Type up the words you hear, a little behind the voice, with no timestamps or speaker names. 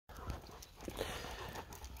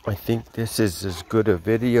I think this is as good a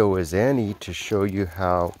video as any to show you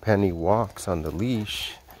how Penny walks on the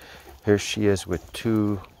leash. Here she is with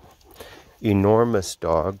two enormous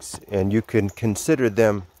dogs, and you can consider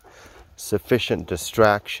them sufficient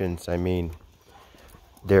distractions. I mean,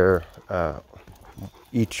 they're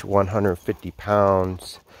each 150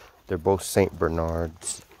 pounds. They're both St.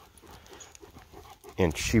 Bernards.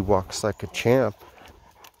 And she walks like a champ.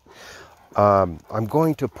 I'm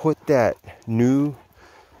going to put that new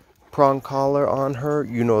prong collar on her.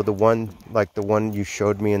 You know, the one, like the one you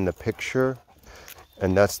showed me in the picture.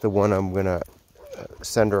 And that's the one I'm going to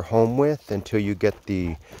send her home with until you get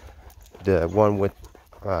the one with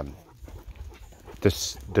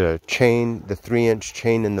the chain, the 3-inch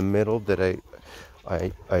chain in the middle that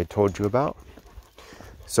I told you about.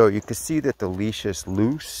 So you can see that the leash is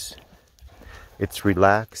loose. It's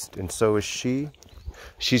relaxed, and so is she.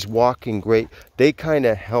 She's walking great. They kind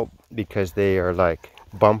of help because they are like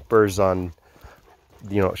bumpers on,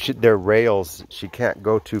 you know, they're rails. She can't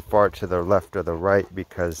go too far to the left or the right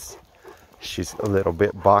because she's a little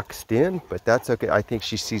bit boxed in, but that's okay. I think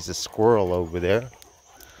she sees a squirrel over there.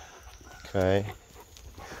 Okay.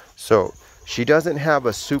 So she doesn't have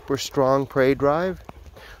a super strong prey drive,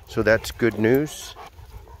 so that's good news.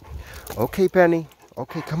 Okay, Penny.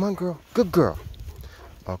 Okay, come on, girl. Good girl.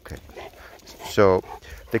 Okay. So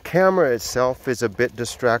the camera itself is a bit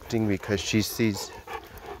distracting because she sees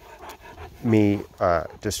me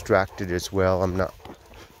distracted as well. I'm not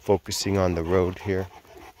focusing on the road here.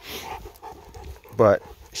 But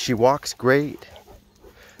she walks great,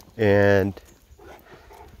 and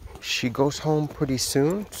she goes home pretty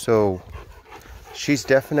soon, so she's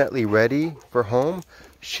definitely ready for home.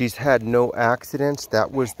 She's had no accidents.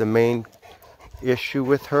 That was the main issue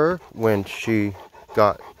with her when she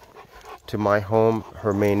got to my home.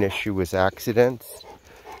 Her main issue was accidents,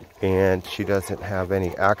 and she doesn't have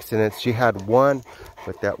any accidents. She had one,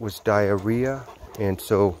 but that was diarrhea, and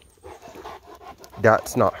so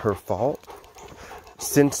that's not her fault.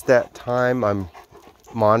 Since that time, I'm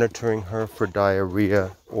monitoring her for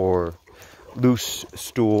diarrhea or loose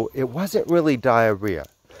stool. It wasn't really diarrhea.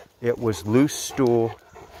 It was loose stool,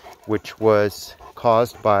 which was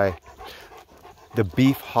caused by the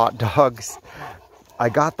beef hot dogs. I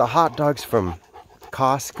got the hot dogs from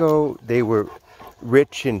Costco. They were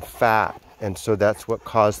rich in fat, and so that's what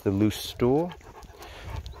caused the loose stool.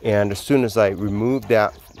 And as soon as I removed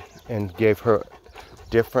that and gave her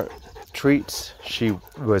different treats, she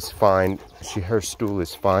was fine. Her stool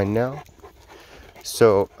is fine now.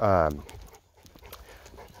 So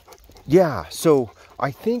yeah, so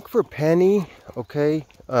I think for Penny, okay,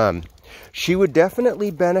 she would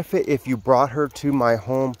definitely benefit if you brought her to my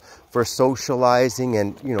home for socializing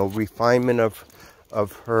and, you know, refinement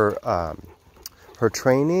of her her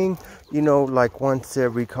training, you know, like once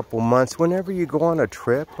every couple months. Whenever you go on a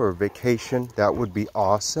trip or vacation, that would be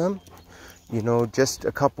awesome. You know, just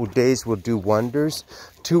a couple days will do wonders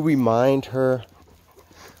to remind her,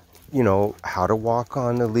 you know, how to walk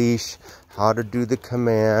on the leash, how to do the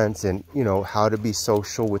commands, and, you know, how to be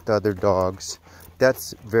social with other dogs.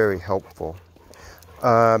 That's very helpful.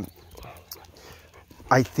 I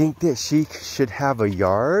think that she should have a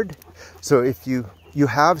yard. So if you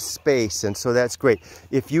have space, and so that's great.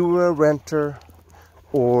 If you were a renter,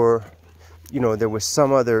 or, you know, there was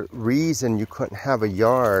some other reason you couldn't have a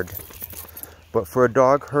yard, but for a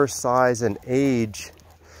dog her size and age,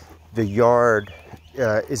 the yard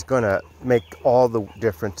is going to make all the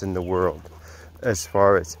difference in the world as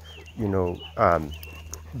far as, you know,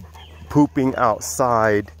 pooping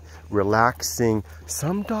outside, relaxing.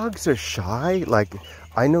 Some dogs are shy. Like,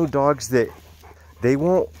 I know dogs that they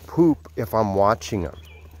won't poop if I'm watching them,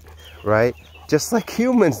 right? Just like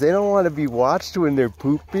humans, they don't want to be watched when they're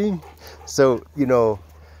pooping. So, you know,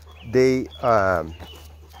 they,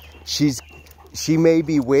 she may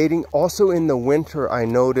be waiting. Also in the winter, I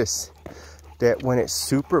notice that when it's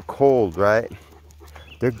super cold, right,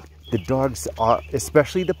 the dogs,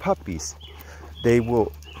 especially the puppies, they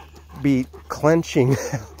will be clenching.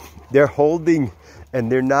 They're holding,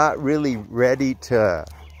 and they're not really ready to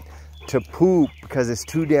poop because it's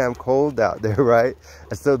too damn cold out there, right?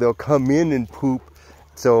 And so they'll come in and poop.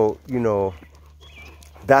 So, you know,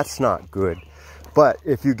 that's not good. But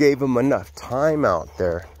if you gave them enough time out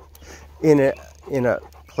there in a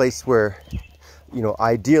place where, you know,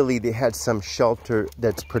 ideally they had some shelter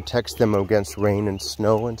that protects them against rain and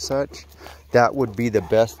snow and such, that would be the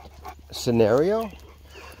best scenario.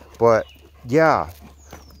 But yeah,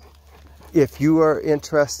 if you are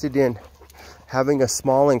interested in having a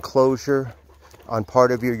small enclosure on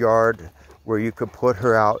part of your yard where you could put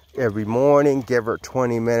her out every morning, give her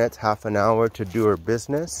 20 minutes, half an hour to do her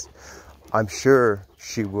business, I'm sure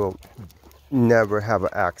she will never have an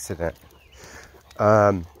accident.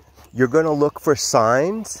 You're going to look for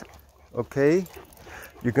signs, okay?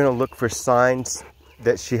 You're going to look for signs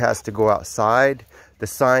that she has to go outside. The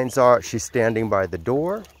signs are she's standing by the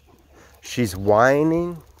door, she's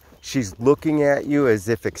whining, she's looking at you as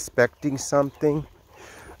if expecting something,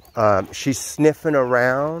 she's sniffing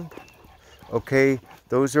around, okay?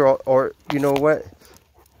 Those are all, or you know what?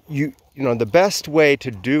 You know, the best way to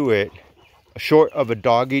do it, short of a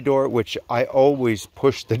doggy door, which I always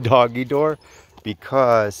push the doggy door,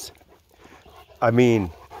 because, I mean,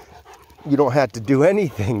 you don't have to do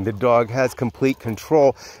anything. The dog has complete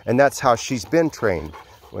control, and that's how she's been trained.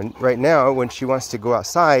 Right now, when she wants to go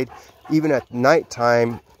outside, even at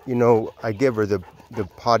nighttime, you know, I give her the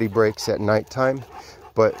potty breaks at nighttime,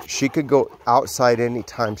 but she could go outside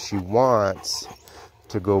anytime she wants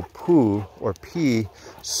to go poo or pee,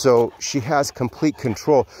 so she has complete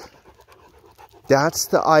control. That's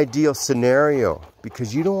the ideal scenario,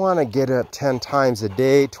 because you don't want to get up 10 times a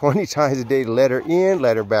day, 20 times a day, let her in,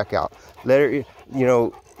 let her back out, let her in. You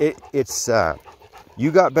know, it's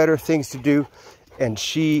you got better things to do, and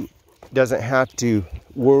she doesn't have to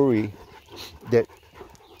worry that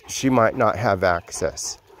she might not have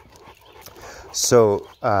access. So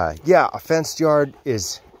yeah, a fenced yard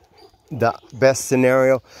is the best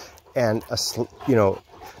scenario, and you know,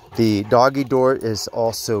 the doggy door is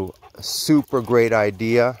also a super great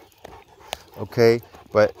idea, okay?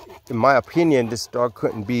 But in my opinion, this dog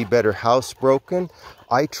couldn't be better housebroken.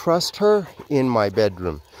 I trust her in my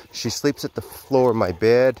bedroom. She sleeps at the floor of my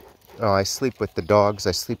bed. I sleep with the dogs.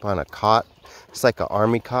 I sleep on a cot. It's like an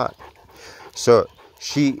army cot. So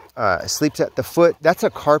she sleeps at the foot. That's a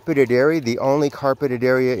carpeted area, the only carpeted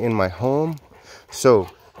area in my home. So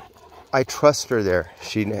I trust her there.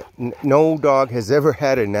 No dog has ever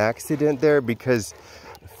had an accident there, because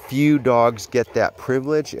few dogs get that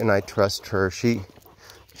privilege, and I trust her.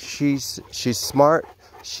 She's smart,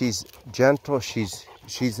 she's gentle, she's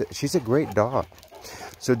a great dog.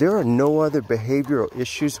 So there are no other behavioral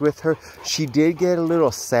issues with her. She did get a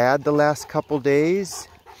little sad the last couple days,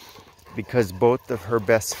 because both of her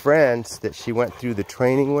best friends that she went through the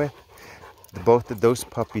training with, both of those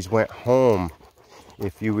puppies went home.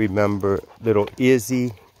 If you remember, little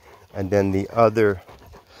Izzy, and then the other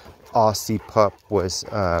Aussie pup was,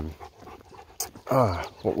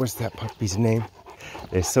 what was that puppy's name?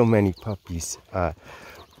 There's so many puppies.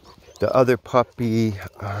 The other puppy,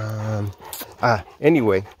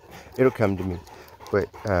 anyway, it'll come to me. But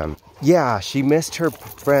yeah, she missed her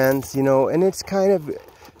friends, you know, and it's kind of,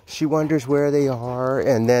 she wonders where they are.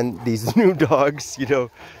 And then these new dogs, you know,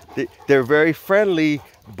 they're very friendly,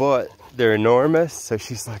 but they're enormous. So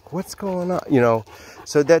she's like, what's going on? You know,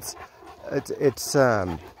 so that's,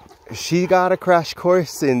 she got a crash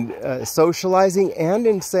course in socializing and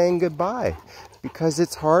in saying goodbye, because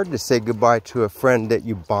it's hard to say goodbye to a friend that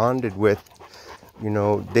you bonded with. You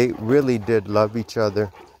know, they really did love each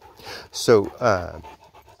other. So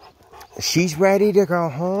she's ready to go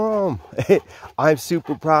home. I'm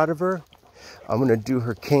super proud of her. I'm going to do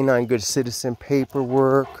her Canine Good Citizen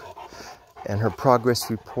paperwork and her progress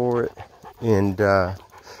report. And,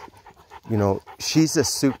 you know, she's a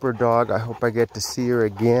super dog. I hope I get to see her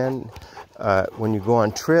again when you go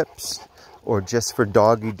on trips, or just for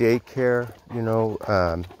doggy daycare, you know.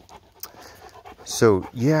 So,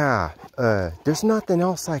 yeah, there's nothing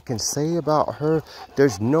else I can say about her.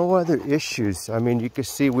 There's no other issues. I mean, you can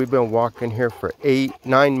see we've been walking here for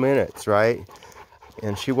 8-9 minutes, right?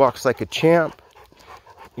 And she walks like a champ.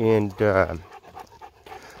 And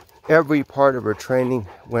every part of her training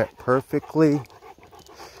went perfectly.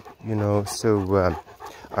 You know, so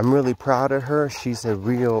I'm really proud of her. She's a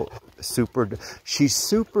real she's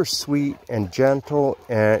super sweet and gentle,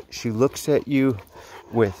 and she looks at you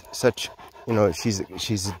with such, you know, she's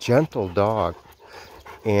a gentle dog.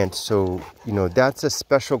 And so, you know, that's a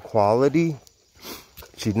special quality.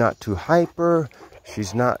 She's not too hyper.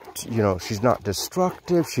 She's not, you know, she's not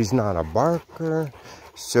destructive. She's not a barker.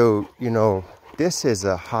 So, you know, this is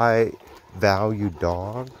a high value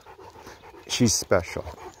dog. She's special.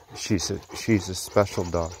 She's a special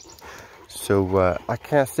dog. So I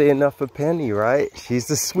can't say enough of Penny, right? She's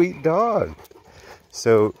a sweet dog.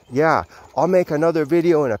 So yeah, I'll make another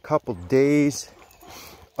video in a couple days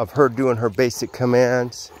of her doing her basic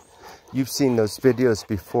commands. You've seen those videos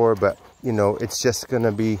before, but you know, it's just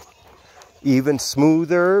gonna be even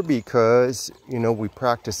smoother because, you know, we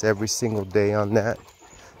practice every single day on that.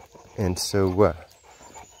 And so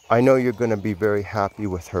I know you're gonna be very happy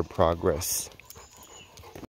with her progress.